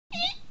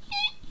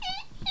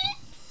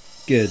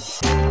Good.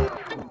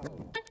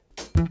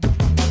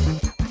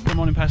 Good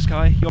morning,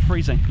 Pascal. You're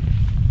freezing.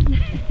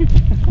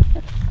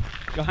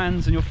 Your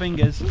hands and your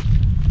fingers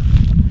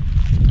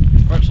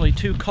are actually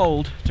too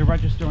cold to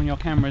register on your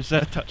camera's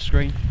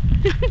touchscreen.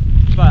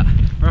 But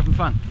we're having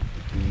fun.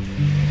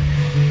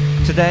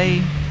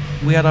 Today,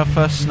 we had our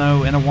first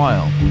snow in a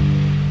while.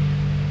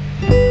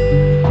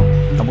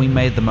 And we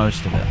made the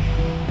most of it.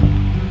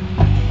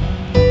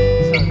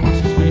 So,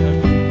 this is me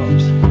opening the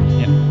box.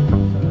 Yep.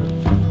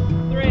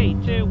 3,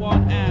 2,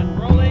 1, and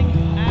rolling,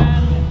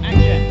 and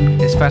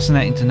action. It's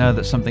fascinating to know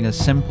that something as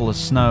simple as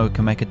snow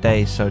can make a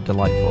day so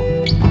delightful.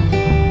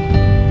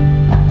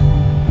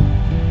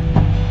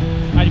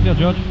 How do you feel,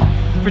 George?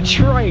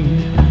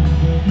 Betrayed.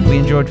 We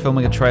enjoyed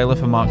filming a trailer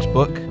for Mark's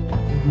book.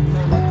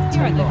 It's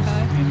right there,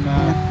 Kai.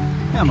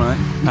 Yeah, I'm alright.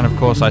 And of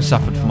course, I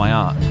suffered for my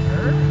art.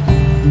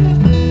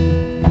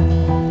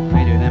 How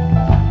you doing,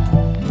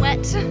 Em?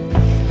 Wet.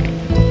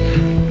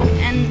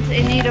 And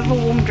in need of a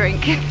warm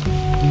drink.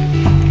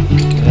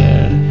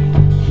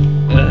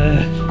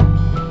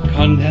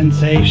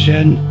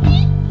 Condensation.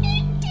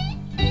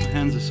 My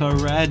hands are so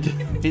red.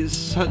 It's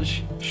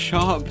such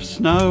sharp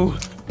snow.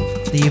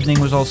 The evening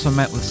was also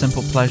met with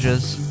simple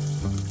pleasures,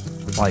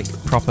 like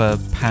proper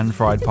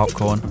pan-fried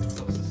popcorn.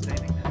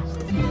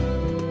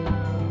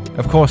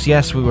 Of course,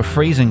 yes, we were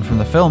freezing from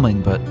the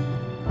filming, but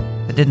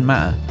it didn't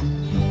matter.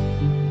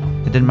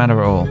 It didn't matter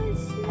at all,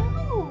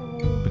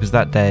 because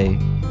that day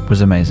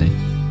was amazing.